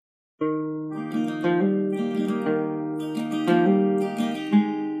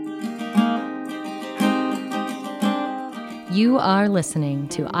You are listening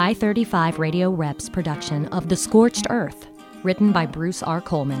to I-35 Radio Rep's production of The Scorched Earth, written by Bruce R.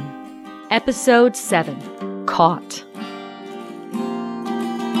 Coleman. Episode 7, Caught.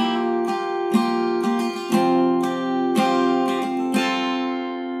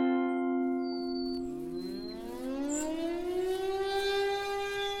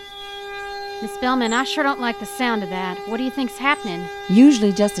 Miss Bellman, I sure don't like the sound of that. What do you think's happening?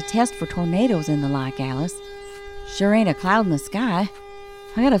 Usually just a test for tornadoes and the like, Alice. Sure ain't a cloud in the sky.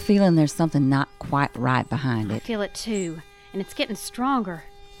 I got a feeling there's something not quite right behind I it. feel it too, and it's getting stronger.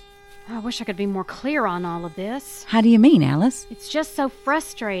 I wish I could be more clear on all of this. How do you mean, Alice? It's just so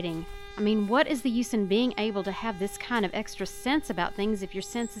frustrating. I mean, what is the use in being able to have this kind of extra sense about things if your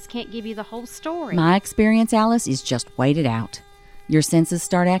senses can't give you the whole story? My experience, Alice, is just wait it out. Your senses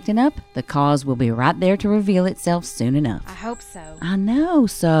start acting up, the cause will be right there to reveal itself soon enough. I hope so. I know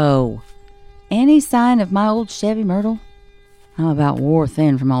so. Any sign of my old Chevy Myrtle? I'm about wore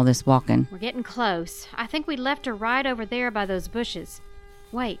thin from all this walking. We're getting close. I think we left her right over there by those bushes.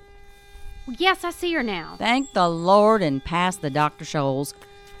 Wait. Well, yes, I see her now. Thank the Lord and past the Dr. Scholl's.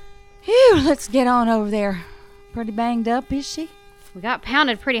 Phew, let's get on over there. Pretty banged up, is she? We got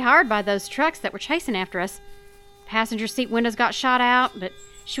pounded pretty hard by those trucks that were chasing after us. Passenger seat windows got shot out, but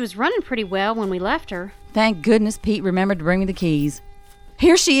she was running pretty well when we left her. Thank goodness Pete remembered to bring me the keys.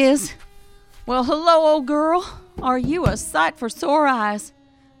 Here she is. Well, hello, old girl. Are you a sight for sore eyes?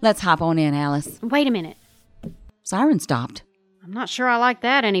 Let's hop on in, Alice. Wait a minute. Siren stopped. I'm not sure I like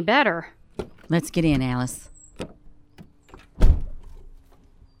that any better. Let's get in, Alice.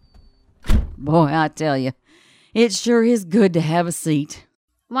 Boy, I tell you, it sure is good to have a seat.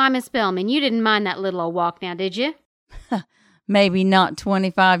 Why, Miss Bellman, you didn't mind that little old walk now, did you? Maybe not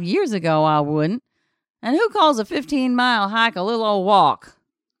 25 years ago I wouldn't. And who calls a 15-mile hike a little old walk?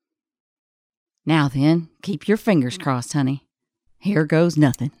 Now then, keep your fingers crossed, honey. Here goes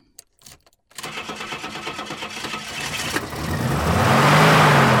nothing.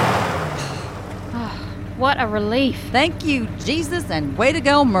 What a relief. Thank you, Jesus, and way to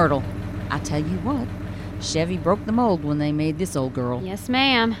go, Myrtle. I tell you what, Chevy broke the mold when they made this old girl. Yes,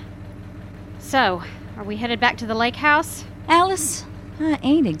 ma'am. So, are we headed back to the lake house? Alice, I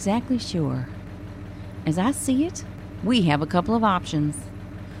ain't exactly sure. As I see it, we have a couple of options.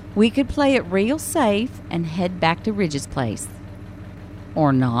 We could play it real safe and head back to Ridge's place.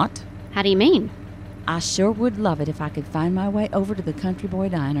 Or not. How do you mean? I sure would love it if I could find my way over to the Country Boy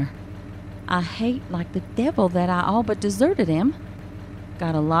Diner. I hate like the devil that I all but deserted him.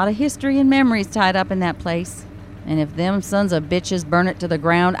 Got a lot of history and memories tied up in that place. And if them sons of bitches burn it to the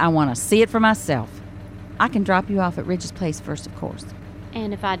ground, I want to see it for myself. I can drop you off at Ridge's place first, of course.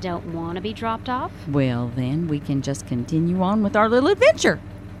 And if I don't want to be dropped off? Well, then we can just continue on with our little adventure.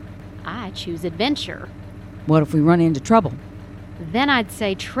 I choose adventure. What if we run into trouble? Then I'd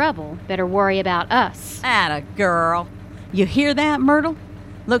say trouble better worry about us. Atta girl. You hear that, Myrtle?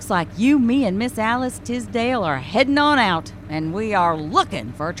 Looks like you, me, and Miss Alice Tisdale are heading on out, and we are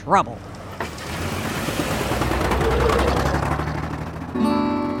looking for trouble.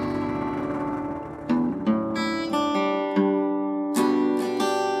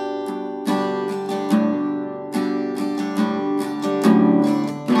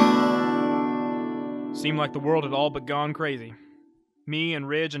 Seemed like the world had all but gone crazy. Me and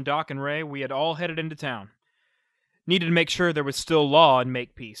Ridge and Doc and Ray, we had all headed into town. Needed to make sure there was still law and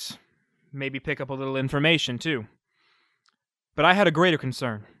make peace. Maybe pick up a little information, too. But I had a greater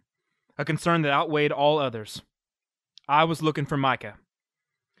concern. A concern that outweighed all others. I was looking for Micah.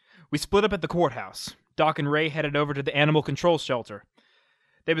 We split up at the courthouse. Doc and Ray headed over to the animal control shelter.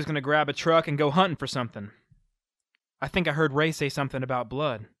 They was going to grab a truck and go hunting for something. I think I heard Ray say something about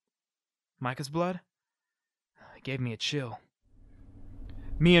blood. Micah's blood? It gave me a chill.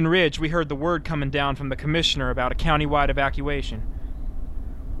 Me and Ridge, we heard the word coming down from the commissioner about a county-wide evacuation.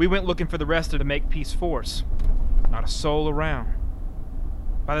 We went looking for the rest of the Makepeace force. Not a soul around.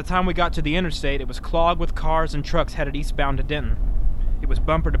 By the time we got to the interstate, it was clogged with cars and trucks headed eastbound to Denton. It was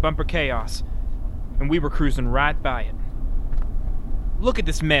bumper-to-bumper chaos, and we were cruising right by it. Look at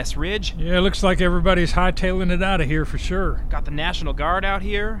this mess, Ridge. Yeah, looks like everybody's hightailing it out of here for sure. Got the National Guard out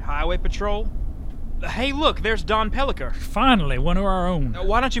here, Highway Patrol. Hey, look, there's Don Pellicker. Finally, one of our own.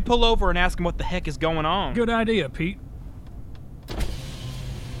 Why don't you pull over and ask him what the heck is going on? Good idea, Pete.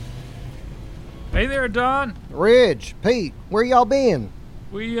 Hey there, Don. Ridge, Pete, where y'all been?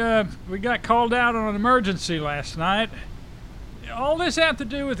 We got called out on an emergency last night. all this have to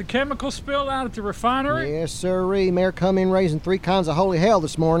do with the chemical spill out at the refinery? Yes, sirree. Mayor come in raising 3 kinds of holy hell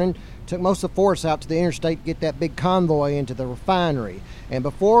this morning. Took most of the force out to the interstate to get that big convoy into the refinery. And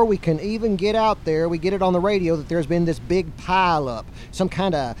before we can even get out there, we get it on the radio that there's been this big pile-up. Some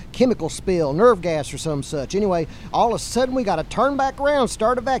kind of chemical spill, nerve gas or some such. Anyway, all of a sudden we got to turn back around,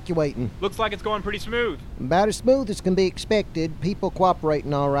 start evacuating. Looks like it's going pretty smooth. About as smooth as can be expected. People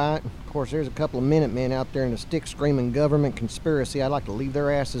cooperating all right. Of course, there's a couple of Minutemen out there in a stick-screaming government conspiracy. I'd like to leave their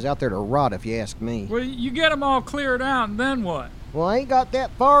asses out there to rot, if you ask me. Well, you get them all cleared out, and then what? Well, I ain't got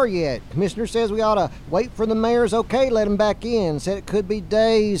that far yet. Commissioner says we ought to wait for the mayor's okay, let him back in. Said it could be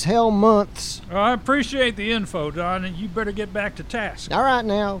days, hell, months. Well, I appreciate the info, Don, and you better get back to task. All right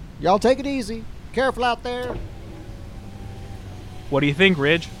now. Y'all take it easy. Careful out there. What do you think,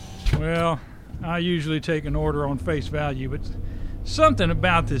 Ridge? Well, I usually take an order on face value, but something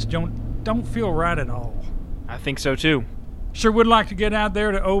about this don't feel right at all. I think so, too. Sure would like to get out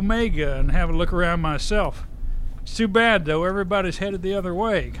there to Omega and have a look around myself. It's too bad, though. Everybody's headed the other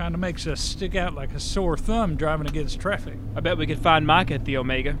way. Kind of makes us stick out like a sore thumb driving against traffic. I bet we could find Micah at the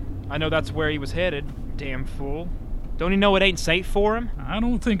Omega. I know that's where he was headed. Damn fool. Don't he know it ain't safe for him? I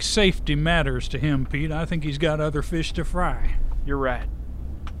don't think safety matters to him, Pete. I think he's got other fish to fry. You're right.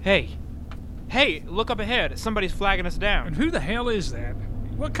 Hey, look up ahead. Somebody's flagging us And down. who the hell is that?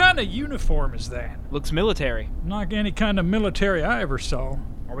 What kind of uniform is that? Looks military. Not like any kind of military I ever saw.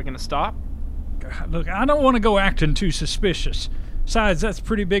 Are we gonna stop? God, look, I don't want to go acting too suspicious. Besides, that's a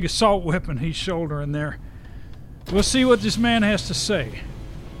pretty big assault weapon he's shouldering there. We'll see what this man has to say.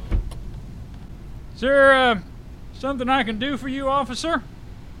 Is there, something I can do for you, officer?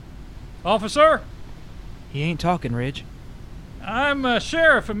 Officer? He ain't talking, Ridge. I'm a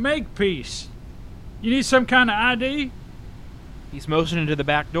sheriff of Makepeace. You need some kind of ID? He's motioning to the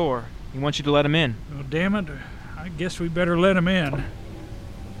back door. He wants you to let him in. Oh, damn it. I guess we better let him in.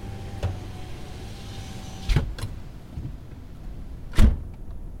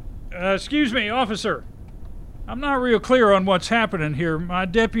 Excuse me, officer. I'm not real clear on what's happening here. My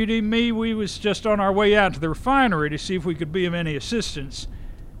deputy and me, we was just on our way out to the refinery to see if we could be of any assistance.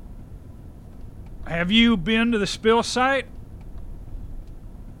 Have you been to the spill site?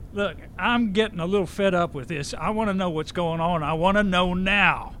 Look, I'm getting a little fed up with this. I want to know what's going on. I want to know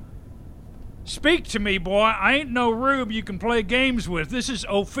now. Speak to me, boy. I ain't no rube you can play games with. This is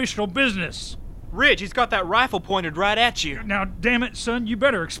official business. Ridge, he's got that rifle pointed right at you. Now, damn it, son, you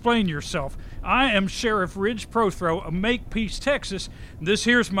better explain yourself. I am Sheriff Ridge Prothro of Makepeace, Texas. And this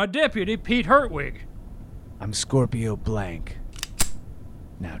here's my deputy, Pete Hertwig. I'm Scorpio Blank.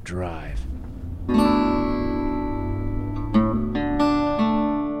 Now drive.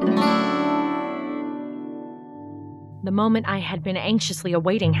 The moment I had been anxiously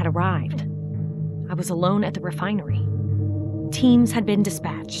awaiting had arrived. I was alone at the refinery. Teams had been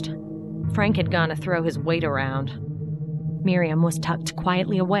dispatched. Frank had gone to throw his weight around. Miriam was tucked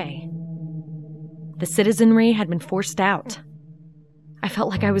quietly away. The citizenry had been forced out. I felt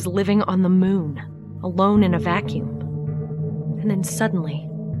like I was living on the moon, alone in a vacuum. And then suddenly,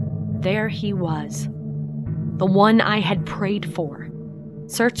 there he was. The one I had prayed for,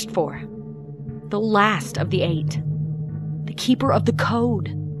 searched for. The last of the 8. The keeper of the code.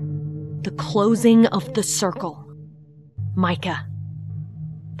 The closing of the circle. Micah.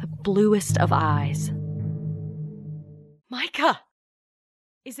 The bluest of eyes. Micah!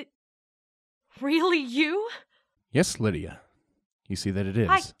 Is it really you? Yes, Lydia. You see that it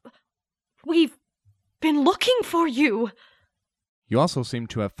is. We've been looking for you. You also seem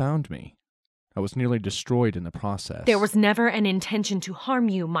to have found me. I was nearly destroyed in the process. There was never an intention to harm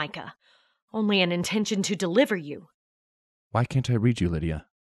you, Micah. Only an intention to deliver you. Why can't I read you, Lydia?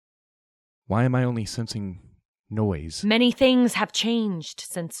 Why am I only sensing noise? Many things have changed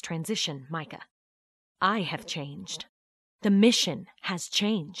since transition, Micah. I have changed. The mission has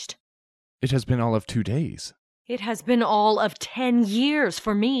changed. It has been all of 2 days. It has been all of 10 years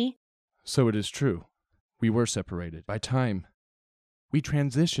for me. So it is true. We were separated by time. We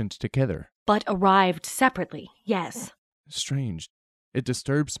transitioned together. But arrived separately, yes. Strange. It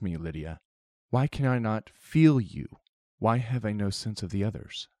disturbs me, Lydia. Why can I not feel you? Why have I no sense of the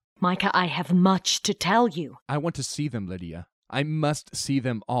others? Micah, I have much to tell you. I want to see them, Lydia. I must see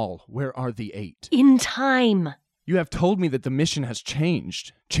them all. Where are the 8? In time. You have told me that the mission has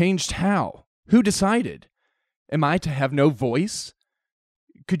changed. Changed how? Who decided? Am I to have no voice?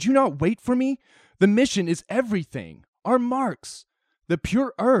 Could you not wait for me? The mission is everything. Our marks. The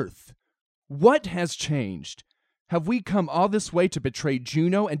pure earth. What has changed? Have we come all this way to betray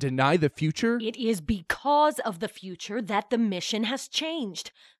Juno and deny the future? It is because of the future that the mission has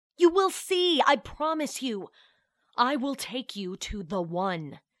changed. You will see, I promise you. I will take you to the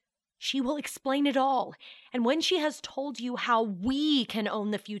one. She will explain it all, and when she has told you how we can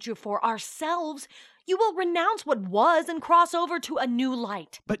own the future for ourselves, you will renounce what was and cross over to a new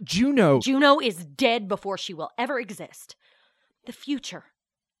light. But Juno... Juno is dead before she will ever exist. The future,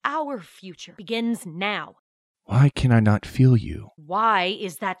 our future, begins now. Why can I not feel you? Why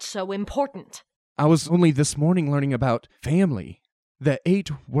is that so important? I was only this morning learning about family. The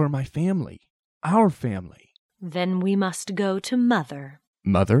 8 were my family. Our family. Then we must go to Mother.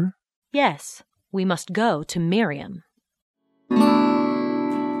 Mother? Yes, we must go to Miriam.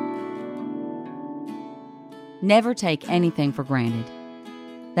 Never take anything for granted.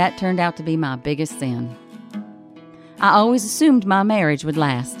 That turned out to be my biggest sin. I always assumed my marriage would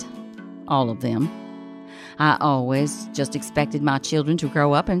last. All of them. I always just expected my children to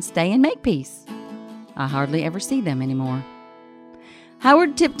grow up and stay in Makepeace. I hardly ever see them anymore.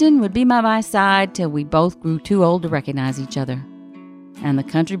 Howard Tipton would be by my side till we both grew too old to recognize each other. And the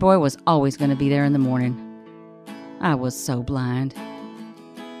country boy was always going to be there in the morning. I was so blind.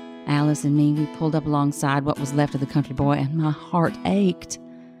 Alice and me, we pulled up alongside what was left of the country boy, and my heart ached.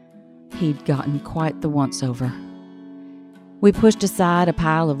 He'd gotten quite the once-over. We pushed aside a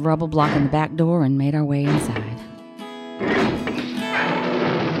pile of rubble blocking the back door and made our way inside.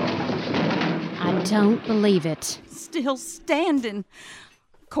 I don't believe it. Still standing.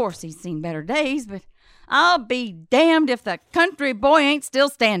 Of course, he's seen better days, but I'll be damned if the country boy ain't still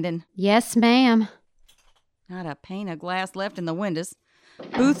standing. Yes, ma'am. Not a pane of glass left in the windows.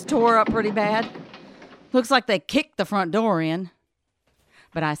 Booth's tore up pretty bad. Looks like they kicked the front door in.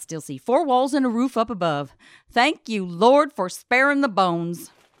 But I still see 4 walls and a roof up above. Thank you, Lord, for sparing the bones.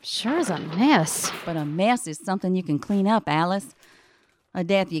 Sure is a mess. But a mess is something you can clean up, Alice. A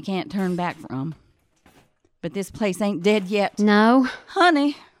death you can't turn back from. But this place ain't dead yet. No.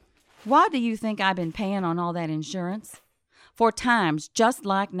 Honey, why do you think I've been paying on all that insurance? For times just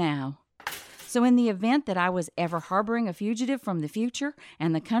like now. So in the event that I was ever harboring a fugitive from the future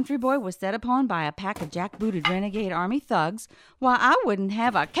and the country boy was set upon by a pack of jackbooted renegade army thugs, why, I wouldn't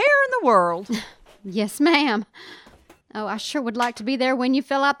have a care in the world. Yes, ma'am. Oh, I sure would like to be there when you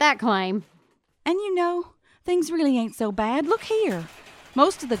fill out that claim. And you know, things really ain't so bad. Look here.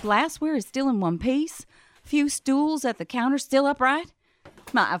 Most of the glassware is still in one piece. Few stools at the counter still upright.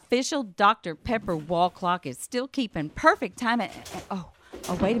 My official Dr. Pepper wall clock is still keeping perfect time. Oh,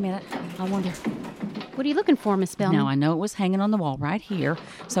 wait a minute. I wonder. What are you looking for, Miss Bellman? Now, I know it was hanging on the wall right here,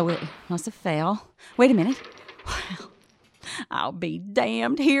 so it must have fell. Wait a minute. Well, I'll be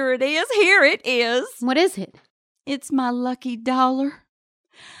damned. Here it is. Here it is. What is it? It's my lucky dollar.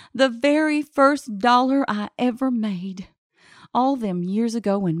 The very first dollar I ever made. All them years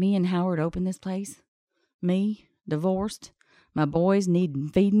ago when me and Howard opened this place. Me, divorced, my boys needing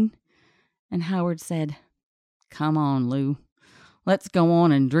feeding. And Howard said, "Come on, Lou. Let's go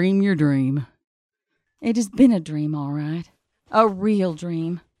on and dream your dream." It has been a dream, all right. A real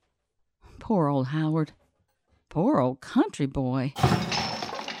dream. Poor old Howard. Poor old country boy.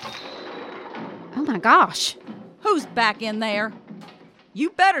 Oh, my gosh. Who's back in there?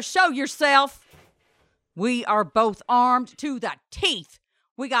 You better show yourself. We are both armed to the teeth.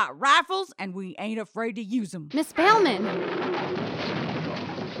 We got rifles, and we ain't afraid to use them. Miss Bellman.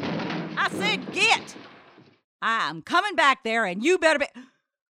 I said get! I'm coming back there, and you better be...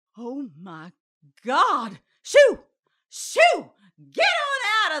 Oh, my God! Shoo! Shoo! Get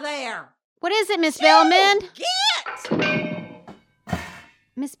on out of there! What is it, Miss Bellman? Get!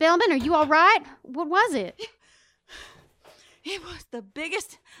 Miss Bellman, are you all right? What was it? It was the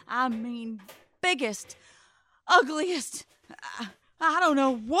biggest, ugliest, I don't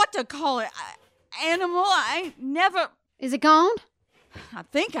know what to call it, animal I ain't never... Is it gone? I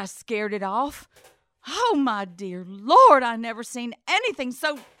think I scared it off. Oh, my dear Lord, I never seen anything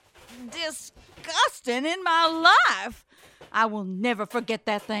so disgusting in my life. I will never forget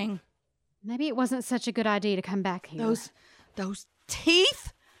that thing. Maybe it wasn't such a good idea to come back here. Those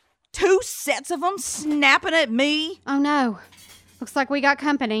teeth? 2 sets of them snapping at me. Oh, no. Looks like we got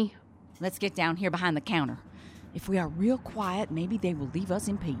company. Let's get down here behind the counter. If we are real quiet, maybe they will leave us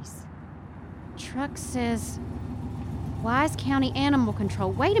in peace. Truck says Wise County Animal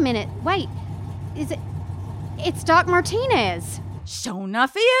Control. Wait a minute. Wait. It's Doc Martinez. Sure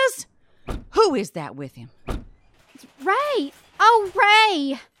enough is. Who is that with him? It's Ray. Oh,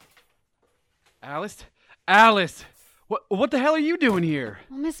 Ray. Alice! What the hell are you doing here?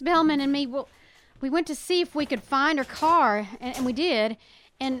 Well, Miss Bellman and me, we went to see if we could find her car, and we did.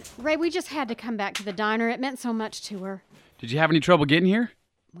 And, Ray, we just had to come back to the diner. It meant so much to her. Did you have any trouble getting here?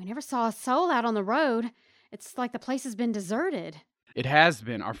 We never saw a soul out on the road. It's like the place has been deserted. It has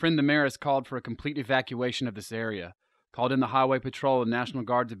been. Our friend the mayor has called for a complete evacuation of this area. Called in the Highway Patrol and National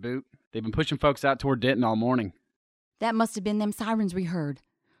Guard to boot. They've been pushing folks out toward Denton all morning. That must have been them sirens we heard.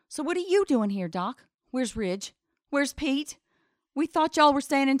 So what are you doing here, Doc? Where's Ridge? Where's Pete? We thought y'all were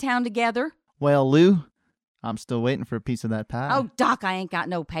staying in town together. Well, Lou, I'm still waiting for a piece of that pie. Oh, Doc, I ain't got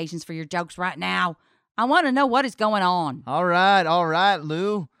no patience for your jokes right now. I want to know what is going on. All right,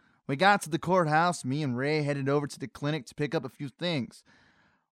 Lou. We got to the courthouse. Me and Ray headed over to the clinic to pick up a few things.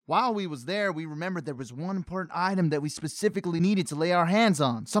 While we was there, we remembered there was one important item that we specifically needed to lay our hands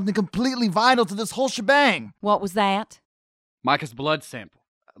on. Something completely vital to this whole shebang. What was that? Micah's blood sample.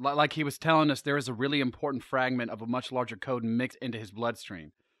 Like he was telling us, there is a really important fragment of a much larger code mixed into his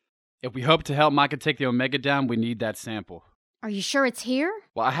bloodstream. If we hope to help Micah take the Omega down, we need that sample. Are you sure it's here?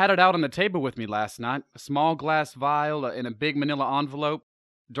 Well, I had it out on the table with me last night. A small glass vial in a big manila envelope.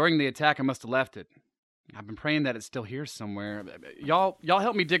 During the attack, I must have left it. I've been praying that it's still here somewhere. Y'all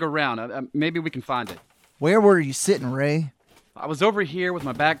help me dig around. Maybe we can find it. Where were you sitting, Ray? I was over here with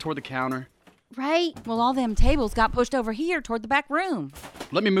my back toward the counter. Ray, Well, all them tables got pushed over here toward the back room.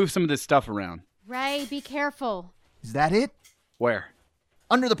 Let me move some of this stuff around. Ray, be careful. Is that it? Where?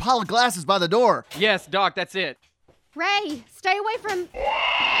 Under the pile of glasses by the door. Yes, Doc, that's it. Ray, stay away from...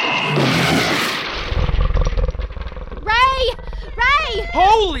 Ray!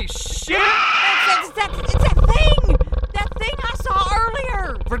 Holy shit! It's that thing! That thing I saw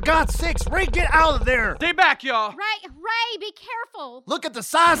earlier! For God's sakes, Ray, get out of there! Stay back, y'all! Ray, be careful. Look at the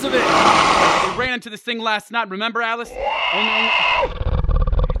size of it! We ran into this thing last night, remember, Alice?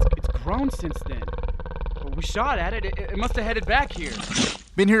 It's grown since then. Well, we shot at it. It must have headed back here.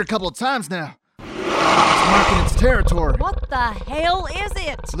 Been here a couple of times now. It's marking its territory. What the hell is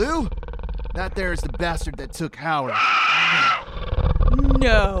it? Lou, that there is the bastard that took Howard.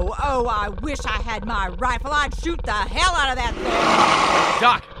 No. Oh, I wish I had my rifle. I'd shoot the hell out of that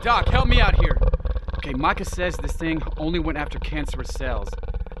thing. Doc, help me out here. Okay, Micah says this thing only went after cancerous cells.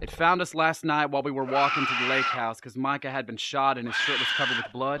 It found us last night while we were walking to the lake house because Micah had been shot and his shirt was covered with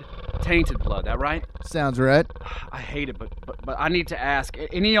blood. Tainted blood, that right? Sounds right. I hate it, but I need to ask.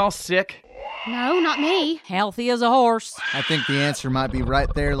 Any of y'all sick? No, not me. Healthy as a horse. I think the answer might be right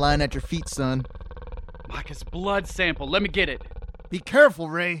there lying at your feet, son. Micah's blood sample. Let me get it. Be careful,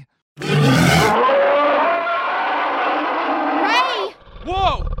 Ray. Ray!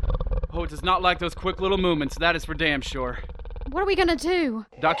 Whoa! Oh, it does not like those quick little movements. That is for damn sure. What are we gonna do?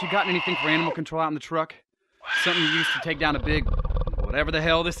 Doc, you got anything for animal control out in the truck? Something you used to take down a big... whatever the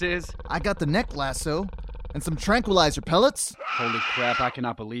hell this is? I got the neck lasso and some tranquilizer pellets. Holy crap, I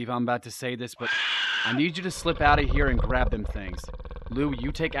cannot believe I'm about to say this, but I need you to slip out of here and grab them things. Lou,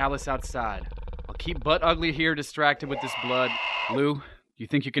 you take Alice outside. I'll keep Butt Ugly here distracted with this blood. Lou, you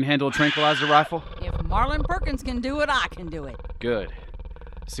think you can handle a tranquilizer rifle? If Marlon Perkins can do it, I can do it. Good.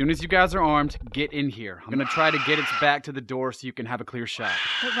 As soon as you guys are armed, get in here. I'm gonna try to get its back to the door so you can have a clear shot.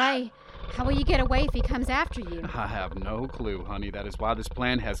 But Ray, how will you get away if he comes after you? I have no clue, honey. That is why this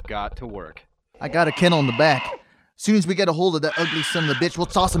plan has got to work. I got a kennel in the back. As soon as we get a hold of that ugly son of a bitch, we'll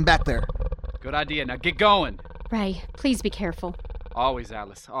toss him back there. Good idea. Now get going. Ray, please be careful. Always,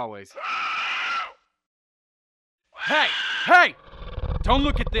 Alice. Always. Hey! Don't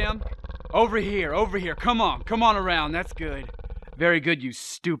look at them. Over here. Come on around. That's good. Very good, you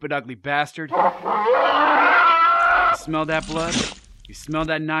stupid, ugly bastard. You smell that blood? You smell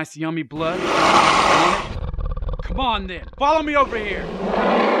that nice, yummy blood? Come on, then. Follow me over here.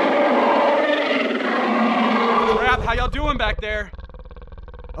 Crap, how y'all doing back there?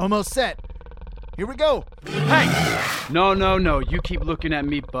 Almost set. Here we go. Hey! No. You keep looking at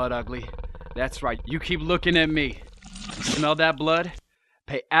me, Butt Ugly. That's right. You keep looking at me. You smell that blood?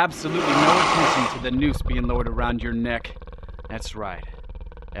 Pay absolutely no attention to the noose being lowered around your neck. That's right.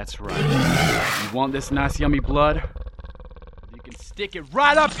 You want this nice, yummy blood? You can stick it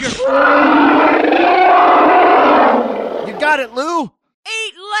right up your... You got it, Lou!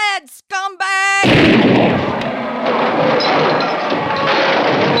 Eat lead, scumbag!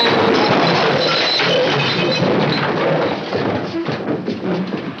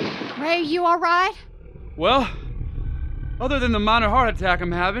 Ray, you all right? Well, other than the minor heart attack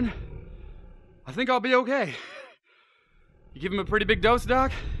I'm having, I think I'll be okay. You give him a pretty big dose,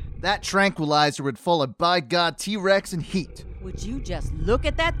 Doc? That tranquilizer would fall a by God T-Rex in heat. Would you just look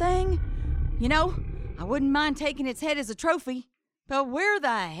at that thing? You know, I wouldn't mind taking its head as a trophy, but where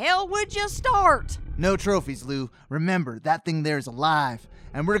the hell would you start? No trophies, Lou. Remember, that thing there is alive,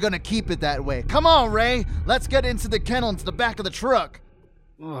 and we're gonna keep it that way. Come on, Ray. Let's get into the kennel into the back of the truck.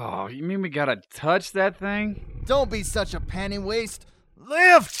 Oh, you mean we gotta touch that thing? Don't be such a panty waste.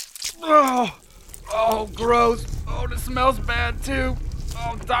 Lift! Oh. Oh, gross. Oh, this smells bad, too.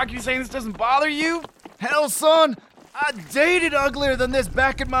 Oh, Doc, you saying this doesn't bother you? Hell, son, I dated uglier than this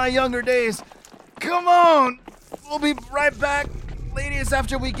back in my younger days. Come on, we'll be right back, ladies,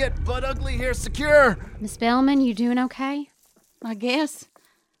 after we get Butt Ugly here secure. Miss Bellman, you doing okay? I guess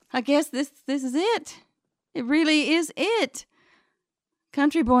this is it. It really is it.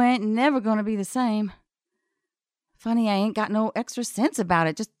 Country boy ain't never gonna be the same. Funny I ain't got no extra sense about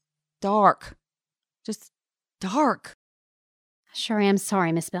it. Just dark. Just dark. I sure am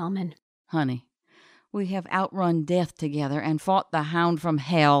sorry, Miss Bellman. Honey, we have outrun death together and fought the hound from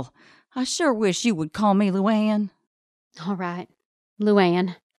hell. I sure wish you would call me Luann. All right,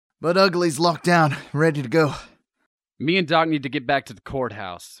 Luann. Butt Ugly's locked down, ready to go. Me and Doc need to get back to the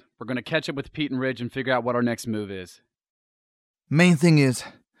courthouse. We're going to catch up with Pete and Ridge and figure out what our next move is. Main thing is,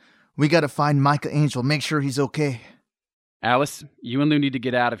 we gotta find Micah Angel, make sure he's okay. Alice, you and Lou need to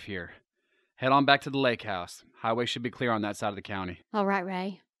get out of here. Head on back to the lake house. Highway should be clear on that side of the county. All right,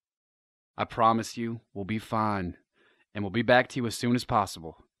 Ray. I promise you, we'll be fine. And we'll be back to you as soon as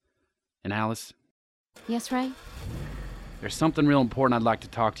possible. And Alice? Yes, Ray? There's something real important I'd like to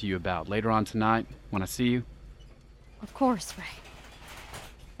talk to you about later on tonight when I see you. Of course, Ray.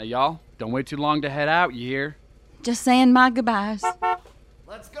 Now, y'all, don't wait too long to head out, you hear? Just saying my goodbyes.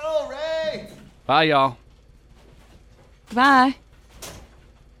 Let's go, Ray! Bye, y'all. Goodbye.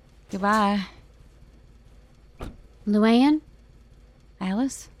 Goodbye. Luann?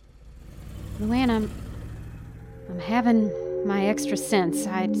 Alice? Luann, I'm having my extra sense.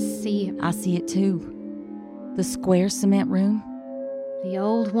 I see it too. The square cement room. the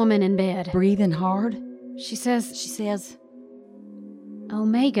old woman in bed. Breathing hard. She says,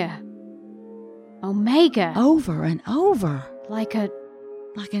 Omega. Omega. Over and over. Like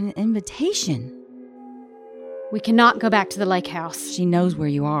an invitation. We cannot go back to the lake house. She knows where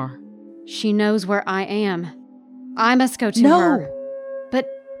you are. She knows where I am. I must go to No. her. But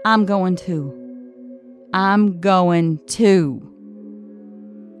I'm going to. I'm going to.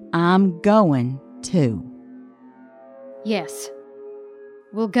 I'm going to. yes,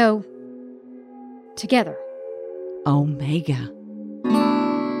 we'll go together. Omega.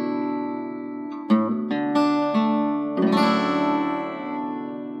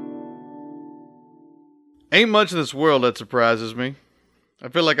 Ain't much in this world that surprises me. I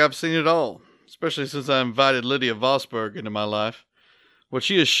feel like I've seen it all, especially since I invited Lydia Vosberg into my life. What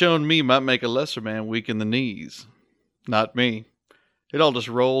she has shown me might make a lesser man weak in the knees. Not me. It all just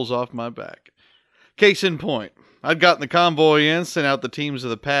rolls off my back. Case in point, I'd gotten the convoy in, sent out the teams of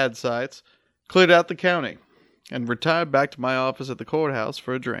the pad sites, cleared out the county, and retired back to my office at the courthouse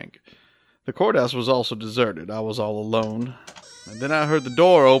for a drink. The courthouse was also deserted. I was all alone. And then I heard the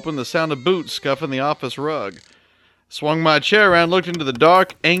door open, the sound of boots scuffing the office rug. Swung my chair around, looked into the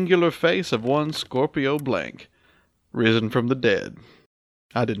dark, angular face of one Scorpio Blank, risen from the dead.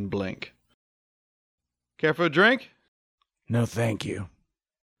 I didn't blink. Care for a drink? No, thank you.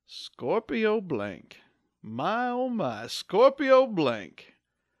 Scorpio Blank. My, oh my, Scorpio Blank.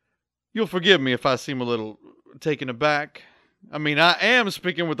 You'll forgive me if I seem a little taken aback. I mean, I am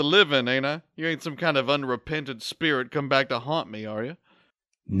speaking with the living, ain't I? You ain't some kind of unrepentant spirit come back to haunt me, are you?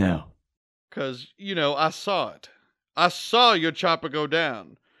 No. 'Cause, I saw it. I saw your chopper go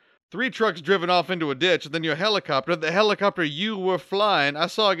down. 3 trucks driven off into a ditch, and then your helicopter, the helicopter you were flying, I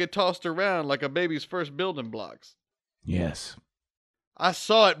saw it get tossed around like a baby's first building blocks. Yes. I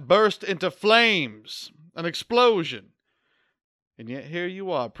saw it burst into flames, an explosion. And yet here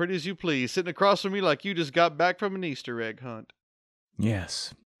you are, pretty as you please, sitting across from me like you just got back from an Easter egg hunt.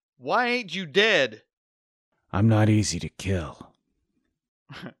 Yes. Why ain't you dead? I'm not easy to kill.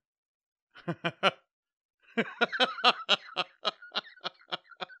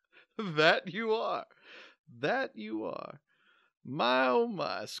 That you are. That you are. My, oh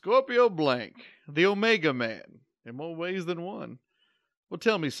my, Scorpio Blank, the Omega Man, in more ways than one. Well,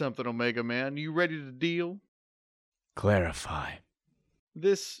 tell me something, Omega Man. You ready to deal? Clarify.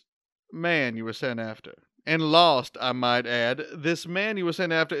 This man you were sent after, and lost, I might add, this man you were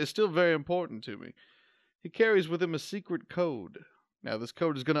sent after is still very important to me. He carries with him a secret code. Now, this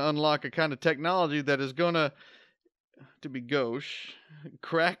code is going to unlock a kind of technology that is going to be gauche,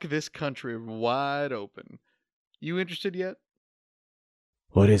 crack this country wide open. You interested yet?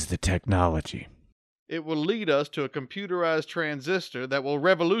 What is the technology? It will lead us to a computerized transistor that will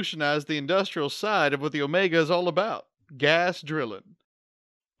revolutionize the industrial side of what the Omega is all about. Gas drilling.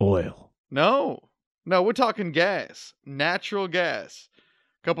 Oil. No, we're talking gas. Natural gas.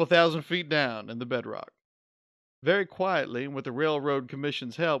 A couple 1,000 feet down in the bedrock. Very quietly, and with the Railroad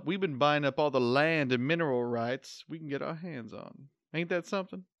Commission's help, we've been buying up all the land and mineral rights we can get our hands on. Ain't that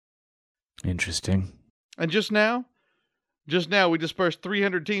something? Interesting. And just now we dispersed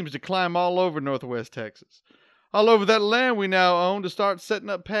 300 teams to climb all over northwest Texas. All over that land we now own to start setting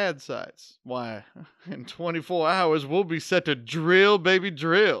up pad sites. Why, in 24 hours we'll be set to drill, baby,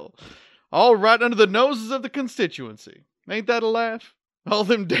 drill. All right under the noses of the constituency. Ain't that a laugh? All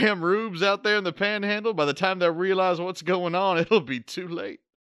them damn rubes out there in the panhandle, by the time they'll realize what's going on, it'll be too late.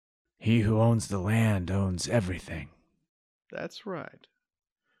 He who owns the land owns everything. That's right.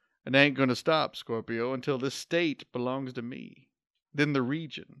 It ain't gonna stop, Scorpio, until this state belongs to me. Then the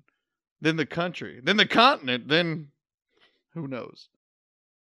region. Then the country. Then the continent. Then who knows?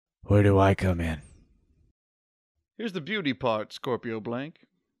 Where do I come in? Here's the beauty part, Scorpio Blank.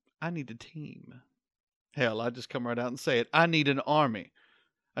 I need a team. Hell, I just come right out and say it. I need an army.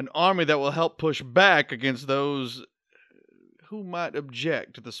 An army that will help push back against those who might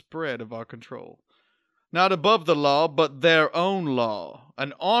object to the spread of our control. Not above the law, but their own law.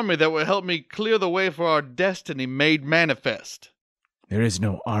 An army that will help me clear the way for our destiny made manifest. There is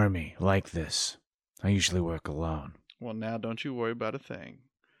no army like this. I usually work alone. Well, now don't you worry about a thing.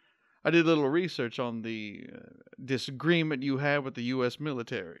 I did a little research on the disagreement you had with the U.S.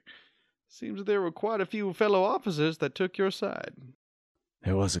 military. Seems there were quite a few fellow officers that took your side.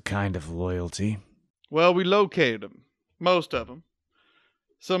 There was a kind of loyalty. Well, we located them. Most of them.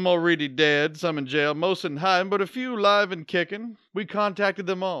 Some already dead, some in jail, most in hiding, but a few live and kicking. We contacted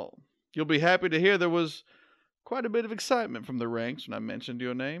them all. You'll be happy to hear there was quite a bit of excitement from the ranks when I mentioned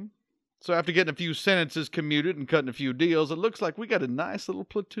your name. So after getting a few sentences commuted and cutting a few deals, it looks like we got a nice little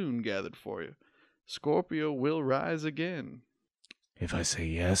platoon gathered for you. Scorpio will rise again. If I say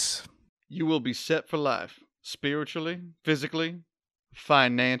yes, you will be set for life. Spiritually, physically,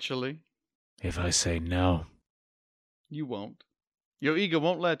 financially. If I say no, you won't. Your ego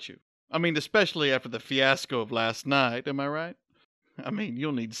won't let you. I mean, especially after the fiasco of last night, am I right? I mean,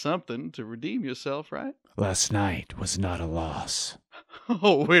 you'll need something to redeem yourself, right? Last night was not a loss.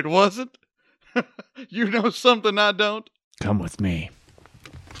 Oh, it wasn't? You know something I don't? Come with me.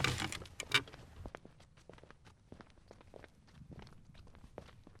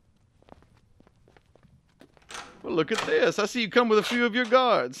 Well, look at this. I see you come with a few of your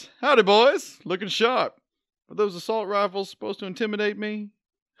guards. Howdy, boys. Looking sharp. Are those assault rifles supposed to intimidate me?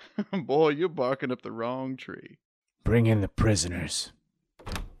 Boy, you're barking up the wrong tree. Bring in the prisoners.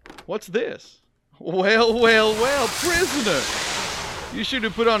 What's this? Well, prisoner! You should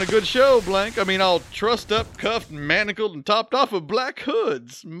have put on a good show, Blank. I mean, all trussed up, cuffed, manacled, and topped off with black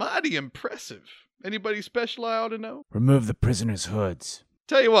hoods. Mighty impressive. Anybody special I ought to know? Remove the prisoners' hoods.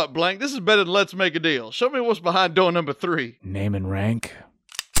 Tell you what, Blank, this is better than let's make a deal. Show me what's behind door number 3. Name and rank?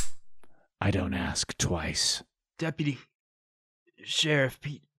 I don't ask twice. Deputy Sheriff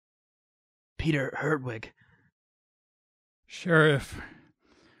Peter Hertwig. Sheriff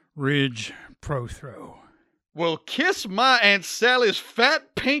Ridge Prothro. Well, kiss my Aunt Sally's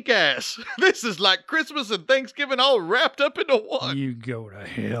fat pink ass. This is like Christmas and Thanksgiving all wrapped up into one. You go to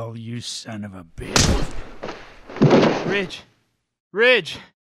hell, you son of a bitch. Ridge.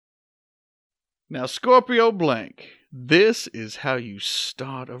 Now, Scorpio Blank, this is how you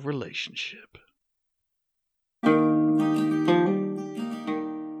start a relationship.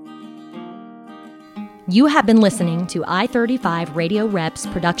 You have been listening to I-35 Radio Rep's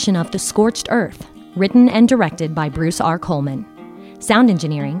production of The Scorched Earth, written and directed by Bruce R. Coleman. Sound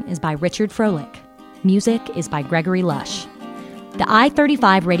engineering is by Richard Froelich. Music is by Gregory Lush. The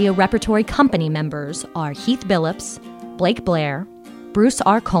I-35 Radio Repertory Company members are Heath Billups, Blake Blair, Bruce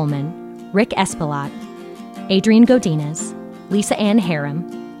R. Coleman, Rick Espelot, Adrian Godinez, Lisa Ann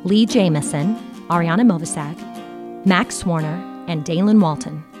Harem, Lee Jamison, Ariana Movasak, Max Swarner, and Dalen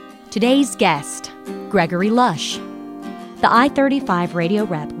Walton. Today's guest, Gregory Lush. The I-35 Radio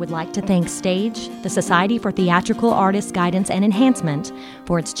Rep would like to thank Stage, the Society for Theatrical Artists Guidance and Enhancement,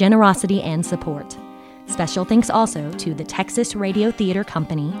 for its generosity and support. Special thanks also to the Texas Radio Theater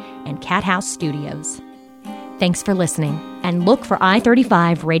Company and Cat House Studios. Thanks for listening, and look for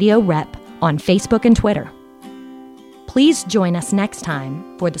I-35 Radio Rep on Facebook and Twitter. Please join us next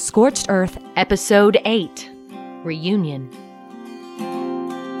time for The Scorched Earth, Episode 8, Reunion.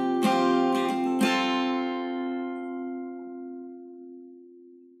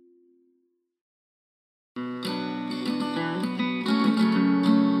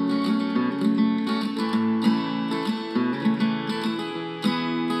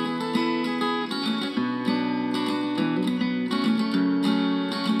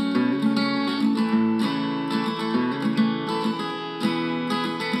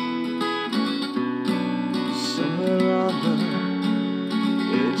 Somewhere on the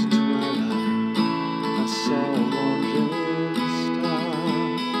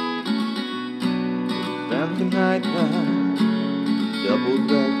Spent the night now, double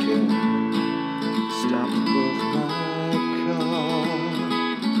decker, stopped above my car.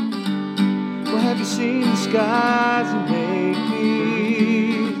 Well, have you seen the skies in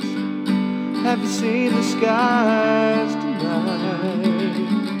Makepeace? Have you seen the skies tonight?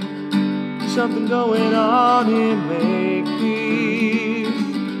 Something going on in Makepeace.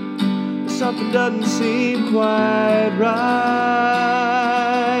 Something doesn't seem quite right.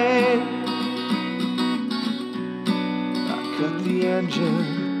 I cut the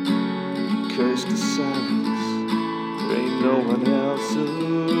engine, cursed the silence. There ain't no one else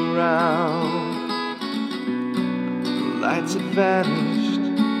around. The lights had vanished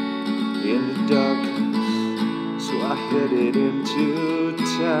in the darkness, so I headed into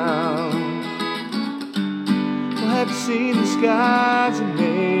town. Well, have you seen the skies in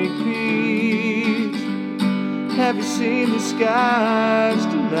Makepeace? Have you seen the skies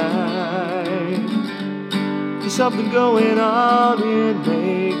tonight? There's something going on in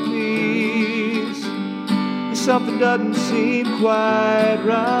Makepeace. And something doesn't seem quite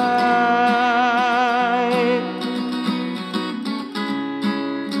right.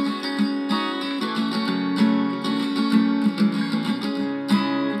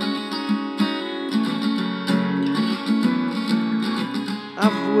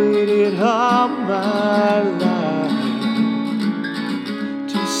 I've waited all my life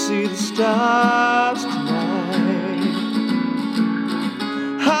to see the stars tonight.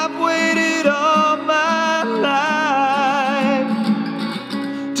 I've waited all my life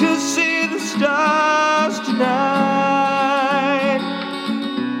to see the stars tonight.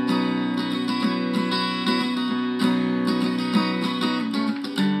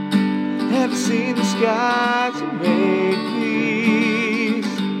 Have you seen the skies in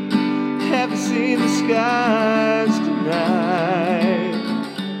Makepeace? Have you seen the skies tonight?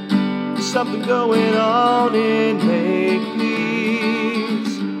 There's something going on in Makepeace.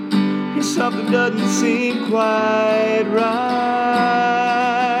 Something doesn't seem quite right.